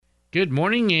Good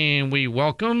morning, and we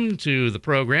welcome to the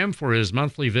program for his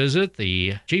monthly visit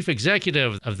the Chief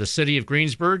Executive of the City of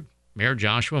Greensburg, Mayor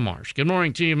Joshua Marsh. Good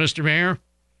morning to you, Mr. Mayor.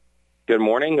 Good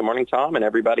morning. Good morning, Tom, and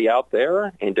everybody out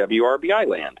there in WRBI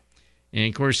land. And,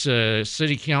 of course,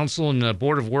 City Council and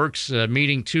Board of Works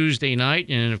meeting Tuesday night.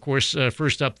 And, of course,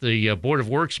 first up, the Board of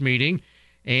Works meeting.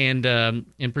 And,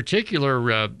 in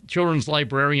particular, Children's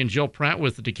Librarian Jill Pratt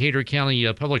with the Decatur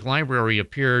County Public Library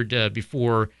appeared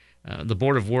before the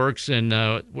Board of Works and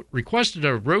requested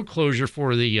a road closure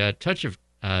for the Touch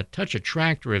a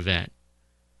Tractor event.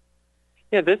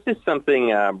 Yeah, this is something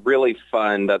really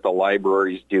fun that the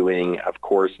library is doing. Of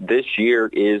course, this year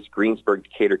is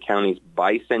Greensburg-Decatur County's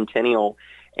bicentennial,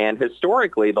 and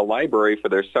historically, the library for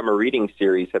their summer reading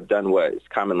series have done what is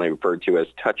commonly referred to as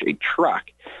Touch a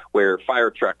Truck, where fire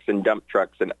trucks and dump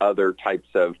trucks and other types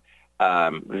of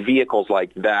vehicles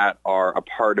like that are a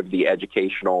part of the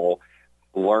educational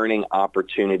learning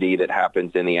opportunity that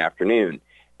happens in the afternoon.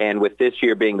 And with this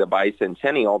year being the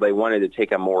bicentennial, they wanted to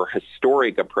take a more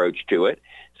historic approach to it.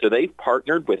 So they've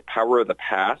partnered with Power of the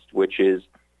Past, which is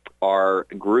our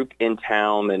group in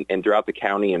town and throughout the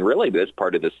county and really this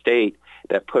part of the state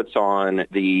that puts on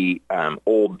the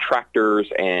old tractors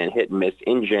and hit and miss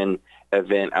engine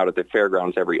event out at the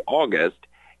fairgrounds every August.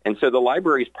 And so the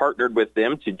library's partnered with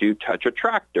them to do Touch a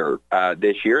Tractor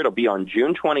this year. It'll be on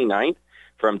June 29th.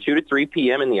 From 2 to 3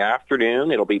 p.m. in the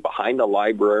afternoon. It'll be behind the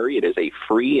library. It is a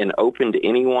free and open to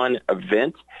anyone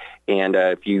event. And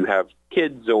if you have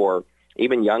kids or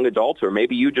even young adults, or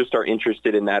maybe you just are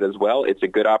interested in that as well, it's a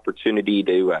good opportunity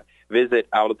to visit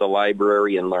out at the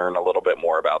library and learn a little bit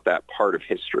more about that part of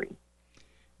history.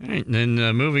 All right, and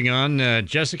then moving on,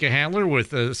 Jessica Hadler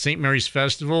with St. Mary's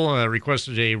Festival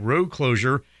requested a road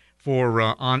closure for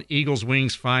On Eagle's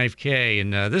Wings 5K.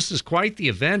 And this is quite the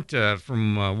event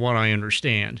from what I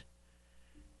understand.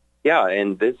 Yeah,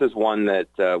 and this is one that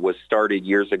was started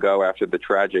years ago after the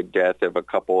tragic death of a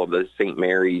couple of the St.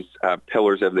 Mary's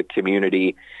pillars of the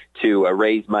community to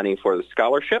raise money for the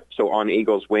scholarship. So On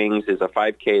Eagle's Wings is a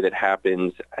 5K that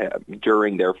happens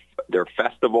during their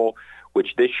festival,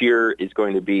 which this year is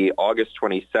going to be August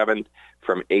 27th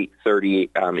from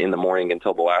 8:30 in the morning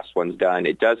until the last one's done.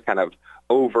 It does kind of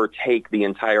overtake the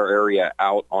entire area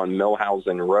out on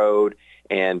Millhausen Road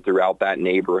and throughout that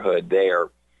neighborhood there.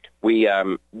 We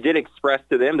did express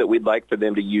to them that we'd like for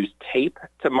them to use tape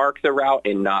to mark the route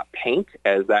and not paint,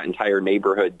 as that entire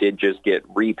neighborhood did just get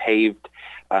repaved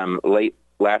late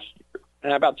last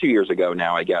year, about 2 years ago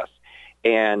now, I guess.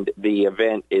 And the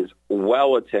event is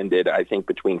well attended. I think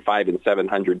between 500 and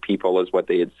 700 people is what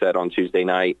they had said on Tuesday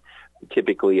night.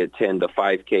 Typically attend the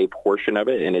 5K portion of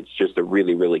it, and it's just a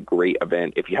really, really great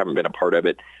event. If you haven't been a part of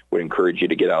it, would encourage you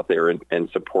to get out there and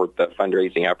support the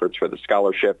fundraising efforts for the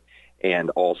scholarship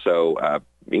and also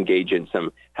engage in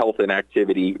some health and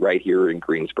activity right here in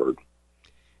Greensburg.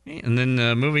 And then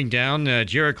moving down,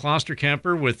 Jared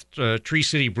Klosterkemper with Tree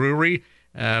City Brewery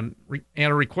had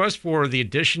a request for the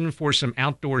addition for some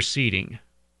outdoor seating.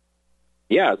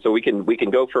 Yeah, so we can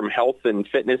go from health and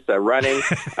fitness running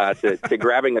to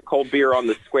grabbing a cold beer on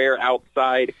the square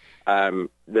outside.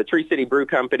 The Tree City Brew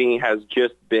Company has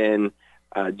just been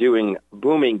doing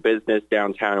booming business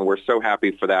downtown, and we're so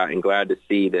happy for that and glad to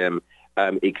see them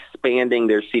expanding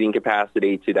their seating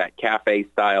capacity to that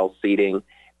cafe-style seating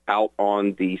out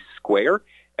on the square.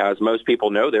 As most people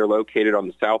know, they're located on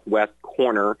the southwest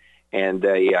corner, and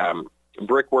they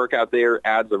brickwork out there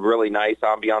adds a really nice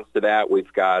ambiance to that.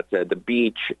 We've got the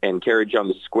beach and Carriage on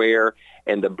the Square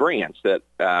and the Branch that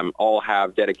all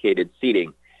have dedicated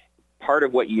seating. Part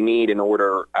of what you need in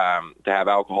order to have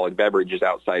alcoholic beverages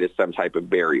outside is some type of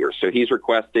barrier. So he's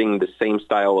requesting the same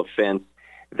style of fence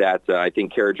that I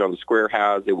think Carriage on the Square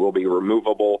has. It will be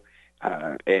removable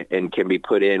and can be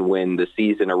put in when the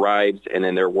season arrives, and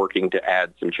then they're working to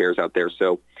add some chairs out there.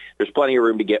 So there's plenty of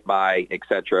room to get by, et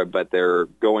cetera, but they're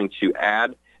going to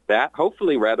add that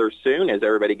hopefully rather soon as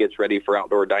everybody gets ready for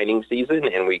outdoor dining season,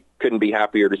 and we couldn't be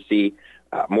happier to see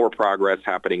more progress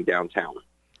happening downtown.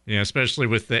 Yeah, especially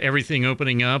with everything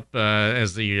opening up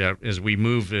as we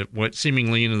move what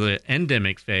seemingly into the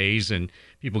endemic phase, and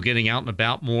people getting out and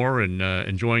about more and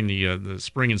enjoying the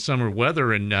spring and summer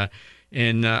weather. And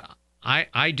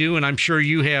I do, and I'm sure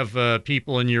you have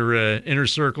people in your inner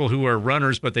circle who are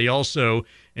runners, but they also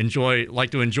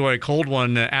like to enjoy a cold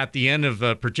one at the end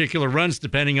of particular runs,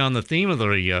 depending on the theme of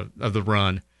the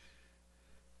run.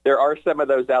 There are some of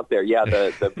those out there. Yeah,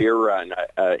 the beer run.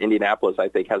 Indianapolis, I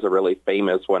think, has a really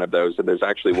famous one of those. And there's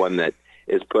actually one that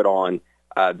is put on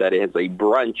that has a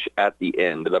brunch at the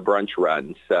end, the brunch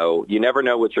run. So you never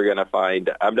know what you're going to find.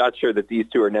 I'm not sure that these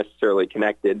two are necessarily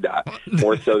connected,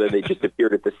 more so that they just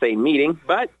appeared at the same meeting,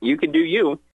 but you can do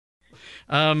you.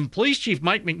 Police Chief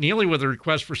Mike McNeely with a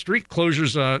request for street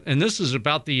closures, and this is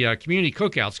about the community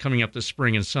cookouts coming up this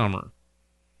spring and summer.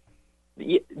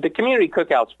 The community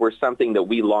cookouts were something that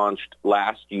we launched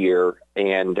last year,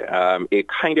 and it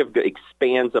kind of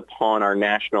expands upon our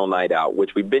national night out,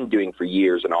 which we've been doing for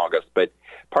years in August. But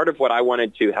part of what I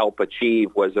wanted to help achieve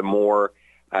was a more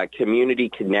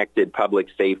community-connected public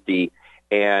safety,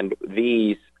 and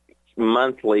these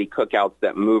monthly cookouts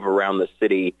that move around the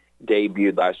city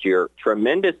debuted last year,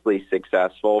 tremendously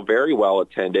successful, very well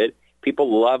attended.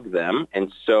 People love them,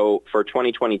 and so for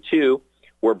 2022,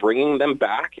 we're bringing them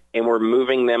back and we're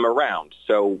moving them around.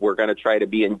 So we're going to try to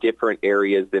be in different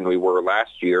areas than we were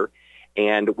last year.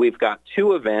 And we've got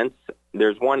 2 events.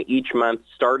 There's one each month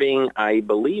starting, I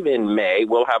believe, in May.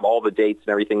 We'll have all the dates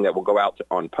and everything that will go out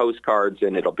on postcards,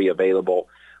 and it'll be available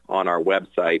on our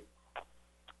website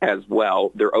as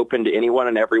well. They're open to anyone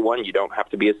and everyone. You don't have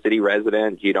to be a city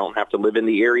resident. You don't have to live in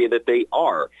the area that they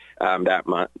are that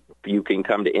month. You can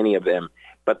come to any of them.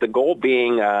 But the goal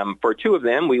being, for 2 of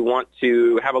them, we want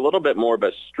to have a little bit more of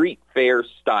a street fair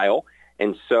style.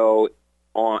 And so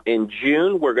in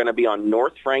June, we're going to be on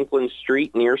North Franklin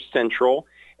Street near Central.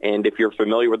 And if you're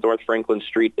familiar with North Franklin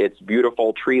Street, it's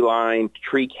beautiful, tree-lined,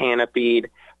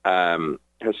 tree-canopied,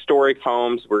 historic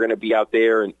homes. We're going to be out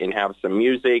there and have some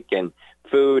music and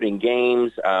food and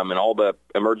games, and all the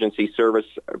emergency service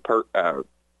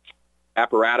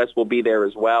apparatus will be there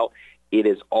as well. It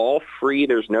is all free.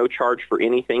 There's no charge for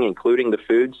anything, including the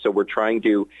food. So we're trying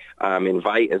to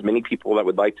invite as many people that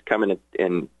would like to come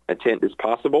and attend as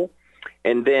possible.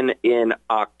 And then in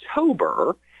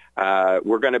October,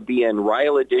 we're going to be in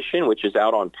Ryle Edition, which is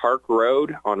out on Park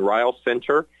Road on Ryle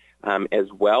Center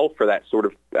as well for that sort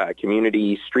of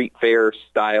community street fair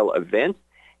style event.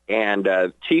 And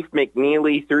Chief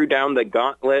McNeely threw down the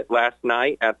gauntlet last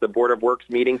night at the Board of Works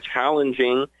meeting,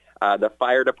 challenging the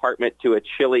fire department to a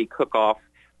chili cook-off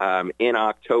in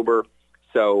October.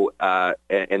 So,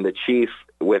 and the chief,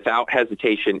 without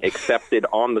hesitation, accepted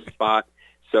on the spot.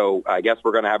 So I guess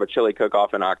we're going to have a chili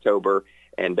cook-off in October,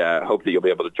 and hope that you'll be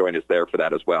able to join us there for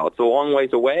that as well. It's a long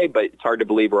ways away, but it's hard to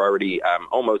believe we're already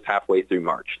almost halfway through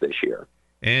March this year.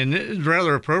 And it's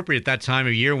rather appropriate that time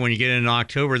of year when you get into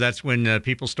October. That's when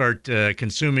people start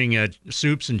consuming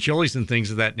soups and chilies and things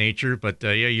of that nature. But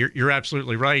yeah, you're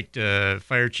absolutely right.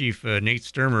 Fire Chief Nate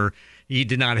Sturmer, he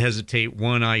did not hesitate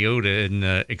one iota in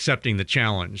accepting the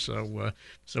challenge. So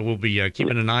we'll be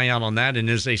keeping an eye out on that. And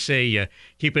as they say,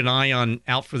 keep an eye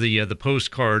out for the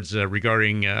postcards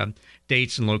regarding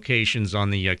dates and locations on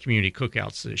the community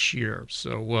cookouts this year.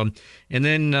 So, and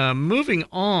then moving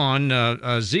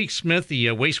on, Zeke Smith, the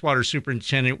wastewater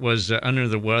superintendent, was under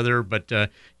the weather, but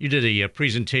you did a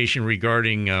presentation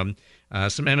regarding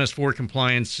some MS4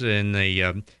 compliance in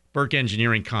the Burke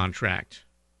Engineering contract.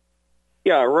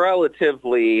 Yeah,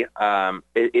 relatively,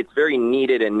 it's very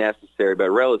needed and necessary, but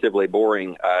relatively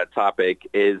boring topic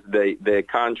is the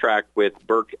contract with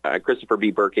Burke, Christopher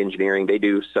B. Burke Engineering. They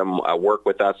do some work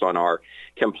with us on our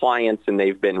compliance, and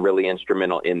they've been really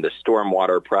instrumental in the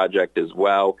stormwater project as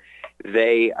well.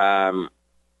 They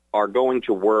are going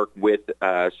to work with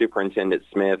Superintendent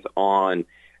Smith on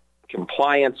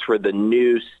compliance for the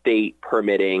new state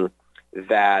permitting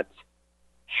that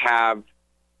have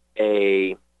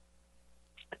a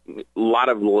lot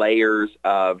of layers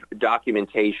of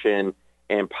documentation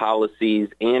and policies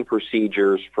and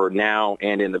procedures for now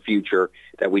and in the future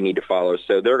that we need to follow.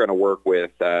 So they're going to work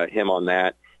with him on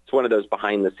that. It's one of those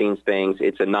behind-the-scenes things.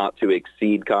 It's a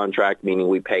not-to-exceed contract, meaning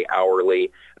we pay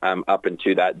hourly up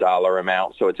into that dollar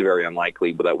amount. So it's very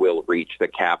unlikely that we'll reach the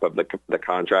cap of the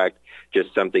contract.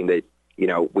 Just something that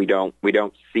we don't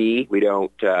see. We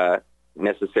don't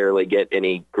necessarily get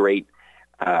any great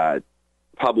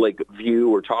public view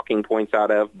or talking points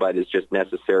out of, but it's just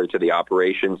necessary to the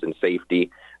operations and safety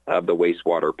of the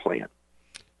wastewater plant.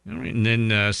 And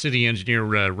then City Engineer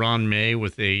Ron May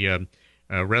with a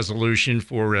resolution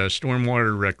for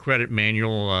stormwater credit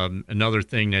manual, another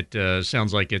thing that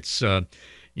sounds like it's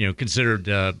considered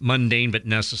mundane but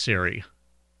necessary.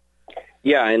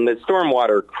 Yeah, and the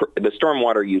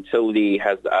stormwater utility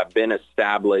has been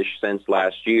established since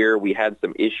last year. We had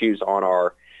some issues on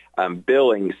our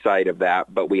billing side of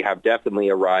that, but we have definitely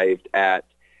arrived at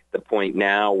the point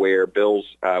now where bills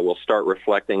will start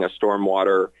reflecting a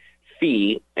stormwater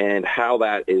fee, and how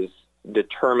that is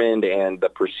determined and the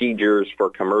procedures for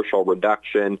commercial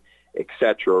reduction, et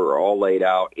cetera, are all laid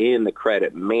out in the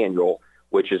credit manual,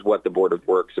 which is what the Board of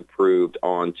Works approved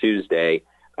on Tuesday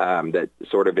that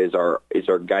sort of is our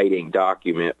guiding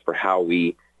document for how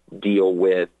we deal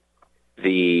with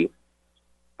the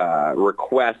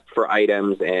request for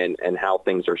items and how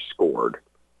things are scored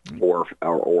or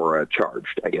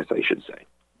charged, I guess I should say.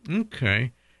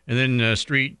 Okay. And then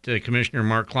Street Commissioner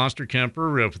Mark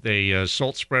Klosterkemper with a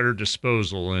salt spreader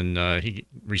disposal, and he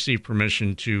received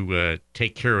permission to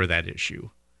take care of that issue.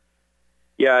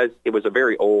 Yeah, it was a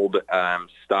very old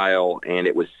style, and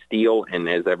it was steel, and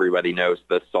as everybody knows,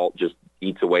 the salt just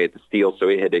eats away at the steel, so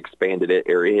it had extended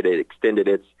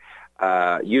its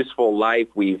useful life.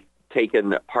 We've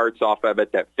taken parts off of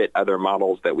it that fit other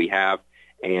models that we have,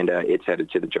 and it's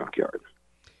headed to the junkyard.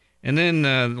 And then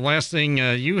the last thing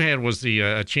you had was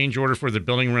the change order for the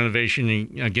building renovation.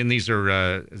 And again, these are,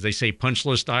 as they say, punch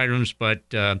list items, but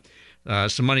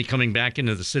some money coming back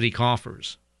into the city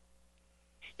coffers.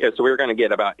 Yeah, so we were going to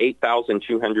get about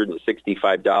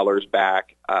 $8,265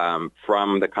 back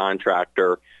from the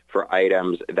contractor for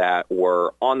items that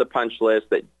were on the punch list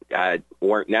that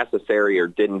weren't necessary or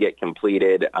didn't get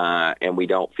completed, and we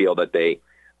don't feel that they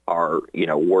are,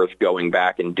 worth going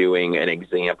back and doing. An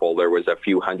example, there was a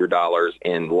few $100s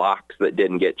in locks that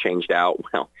didn't get changed out.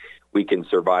 Well, we can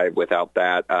survive without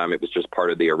that. It was just part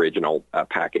of the original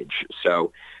package.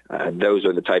 So those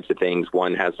are the types of things.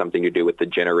 One has something to do with the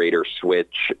generator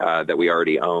switch that we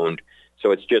already owned.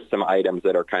 So it's just some items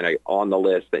that are kind of on the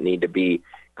list that need to be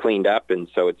cleaned up. And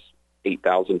so it's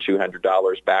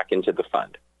 $8,200 back into the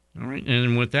fund. All right.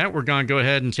 And with that, we're going to go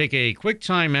ahead and take a quick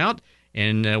time out.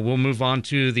 And we'll move on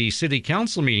to the City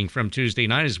Council meeting from Tuesday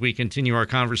night as we continue our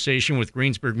conversation with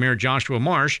Greensburg Mayor Joshua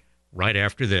Marsh right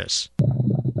after this.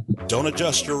 Don't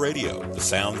adjust your radio. The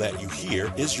sound that you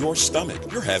hear is your stomach.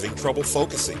 You're having trouble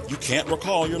focusing. You can't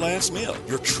recall your last meal.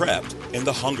 You're trapped in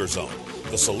the hunger zone.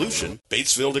 The solution,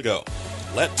 Batesville To Go.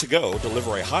 Let To Go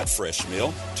deliver a hot, fresh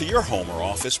meal to your home or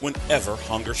office whenever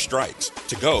hunger strikes.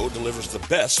 To Go delivers the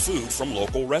best food from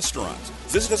local restaurants.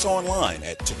 Visit us online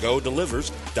at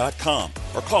togodelivers.com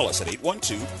or call us at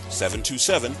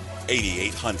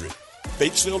 812-727-8800.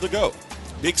 Batesville To Go.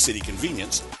 Big city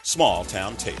convenience, small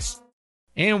town taste.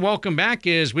 And welcome back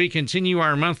as we continue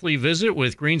our monthly visit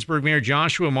with Greensburg Mayor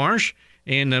Joshua Marsh.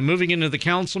 And moving into the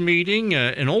council meeting,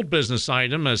 an old business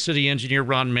item, City Engineer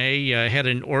Ron May had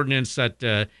an ordinance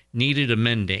that needed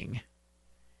amending.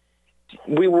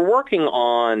 We were working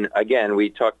on, again,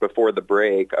 we talked before the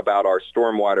break about our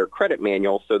stormwater credit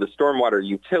manual. So the stormwater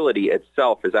utility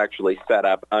itself is actually set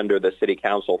up under the city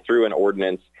council through an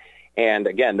ordinance. And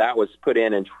again, that was put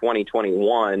in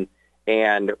 2021.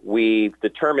 And we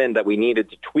determined that we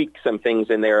needed to tweak some things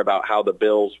in there about how the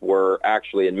bills were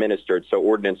actually administered. So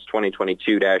Ordinance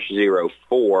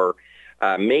 2022-04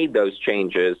 made those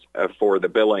changes for the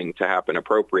billing to happen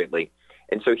appropriately.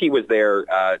 And so he was there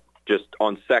just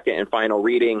on second and final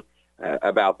reading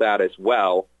about that as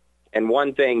well. And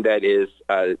one thing that is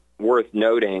worth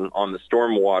noting on the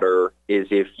stormwater is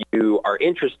if you are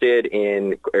interested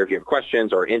in, or if you have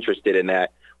questions or interested in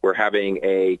that, we're having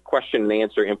a question and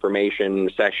answer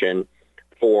information session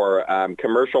for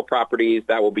commercial properties.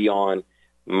 That will be on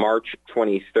March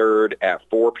 23rd at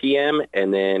 4 p.m.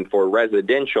 And then for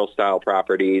residential style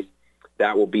properties,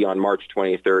 that will be on March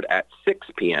 23rd at 6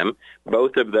 p.m.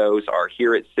 Both of those are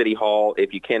here at City Hall.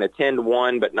 If you can attend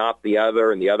one but not the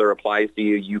other, and the other applies to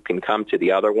you, you can come to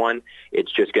the other one.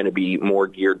 It's just going to be more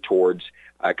geared towards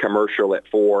commercial at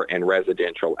 4 and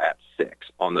residential at 6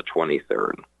 on the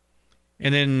 23rd.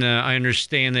 And then I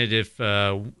understand that if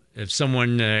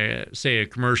someone, say a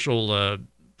commercial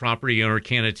property owner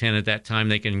can't attend at that time,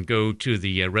 they can go to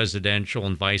the residential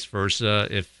and vice versa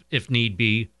if need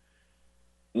be.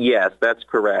 Yes, that's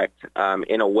correct.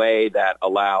 In a way that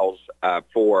allows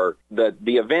for the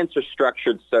events are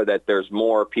structured so that there's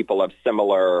more people of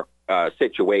similar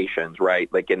situations,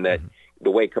 right? Like in that the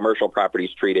way commercial property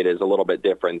is treated is a little bit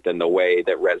different than the way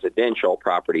that residential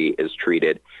property is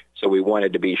treated. So we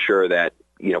wanted to be sure that,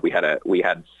 we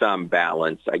had some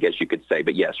balance, I guess you could say.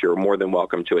 But yes, you're more than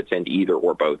welcome to attend either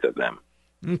or both of them.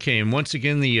 Okay. And once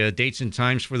again, the dates and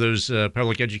times for those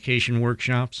public education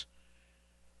workshops?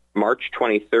 March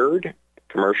 23rd,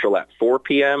 commercial at 4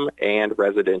 p.m. and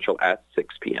residential at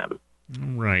 6 p.m.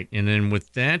 All right. And then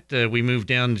with that, we move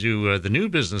down to the new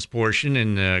business portion,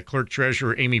 and Clerk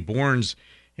Treasurer Amy Borns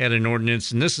had an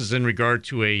ordinance, and this is in regard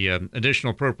to a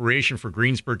additional appropriation for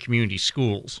Greensburg Community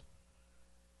Schools.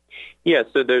 Yeah,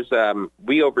 so there's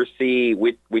we oversee,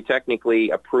 we technically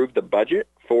approve the budget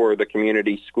for the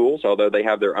community schools, although they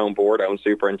have their own board, own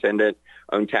superintendent,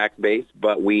 own tax base,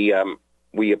 but we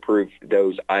approve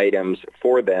those items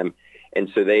for them. And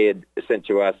so they had sent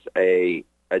to us a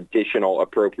additional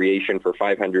appropriation for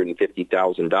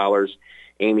 $550,000.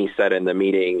 Amy said in the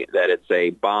meeting that it's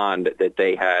a bond that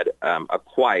they had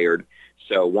acquired.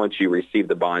 So once you receive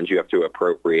the bonds, you have to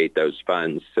appropriate those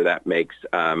funds. So that makes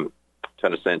a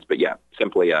ton of sense. But yeah,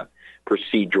 simply a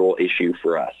procedural issue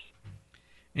for us.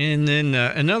 And then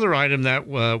another item that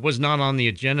was not on the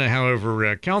agenda,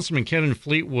 however, Councilman Kevin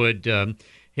Fleetwood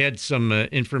had some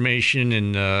information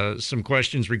and some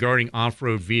questions regarding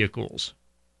off-road vehicles.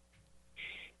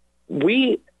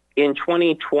 We, in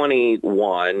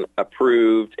 2021,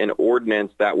 approved an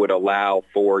ordinance that would allow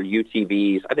for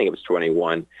UTVs, I think it was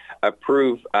 21,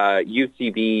 approve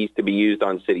UTVs to be used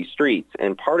on city streets.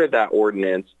 And part of that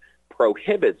ordinance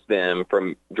prohibits them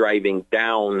from driving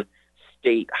down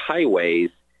state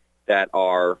highways that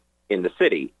are in the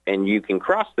city. And you can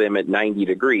cross them at 90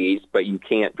 degrees, but you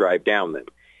can't drive down them.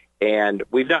 And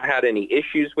we've not had any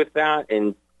issues with that.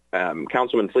 And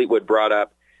Councilman Fleetwood brought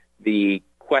up the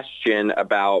question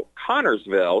about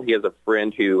Connorsville. He has a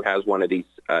friend who has one of these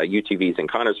UTVs in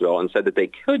Connorsville and said that they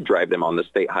could drive them on the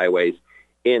state highways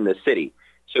in the city.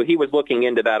 So he was looking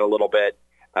into that a little bit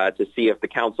to see if the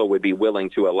council would be willing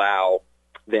to allow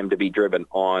them to be driven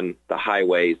on the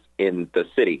highways in the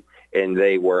city. And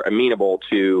they were amenable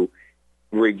to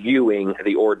reviewing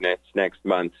the ordinance next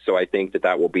month. So I think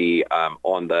that will be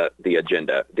on the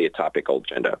agenda, the topical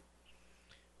agenda.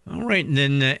 All right. And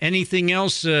then anything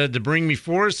else to bring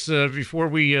before us before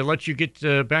we let you get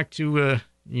back to,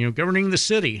 governing the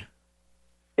city?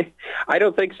 I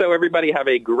don't think so. Everybody have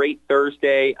a great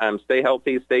Thursday. Stay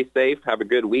healthy, stay safe, have a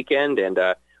good weekend, and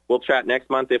we'll chat next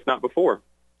month, if not before.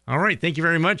 All right. Thank you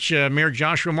very much, Mayor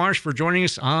Joshua Marsh, for joining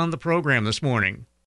us on the program this morning.